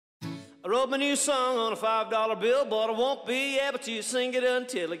wrote my new song on a $5 bill, but I won't be able to sing it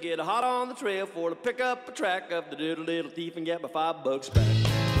until I get hot on the trail for to pick up a track of the doodle little thief and get my $5 back.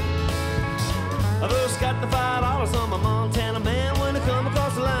 I first got the $5 on my Montana man when I come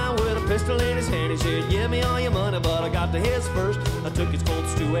across the line with a pistol in his hand. He said, "Give me all your money," but I got to his first. I took his cold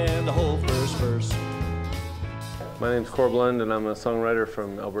stew and the whole first verse. My name's Corb Lund, and I'm a songwriter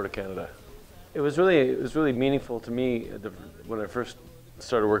from Alberta, Canada. It was really meaningful to me when I first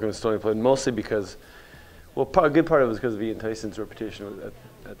started working with Stony Plain, mostly because, well, a good part of it was because of Ian Tyson's reputation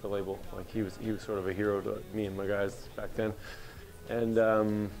at the label. Like he was sort of a hero to me and my guys back then,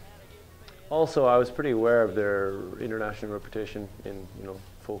 and also I was pretty aware of their international reputation in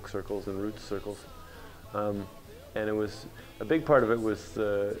folk circles and roots circles, and it was a big part of it was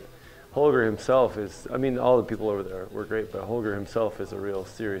Holger himself is, I mean, all the people over there were great, but Holger himself is a real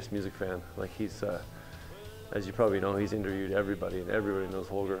serious music fan. Like he's, as you probably know, he's interviewed everybody, and everybody knows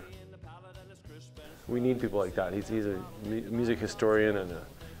Holger. We need people like that. He's a music historian and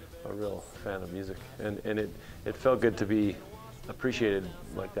a real fan of music, and it felt good to be appreciated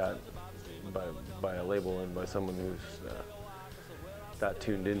like that by a label and by someone who's that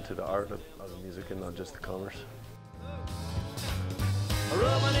tuned into the art of the music and not just the commerce. I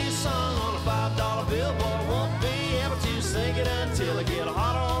wrote my new song on a $5 bill, but I won't be able to sing it until I get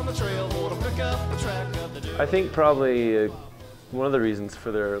hot on the trail for to pick up a track of the. I think probably one of the reasons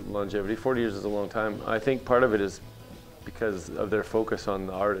for their longevity, 40 years is a long time. I think part of it is because of their focus on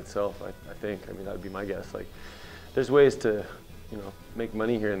the art itself. I mean, that would be my guess. Like, there's ways to, make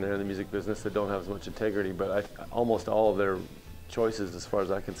money here and there in the music business that don't have as much integrity, but almost all of their choices, as far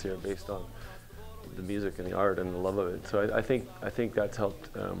as I can see, are based on the music and the art and the love of it. So I think that's helped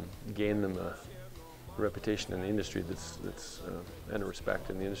gain them a reputation in the industry and a respect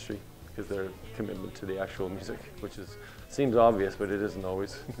in the industry because their commitment to the actual music, which seems obvious, but it isn't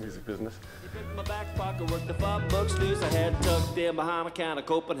always music business. My back pocket worked the $5 loose. I had tucked in behind a can of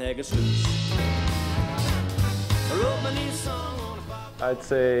Copenhagen sluice. I wrote my new song on a I'd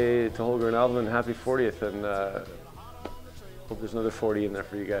say to Holger and Alvin, happy 40th, and hope there's another 40 in there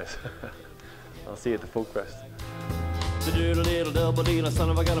for you guys. I'll see you at the Folk Fest. The doodle little double deal, son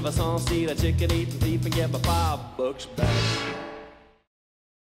of a gun of a song, see that chicken eating thief and get my $5 back.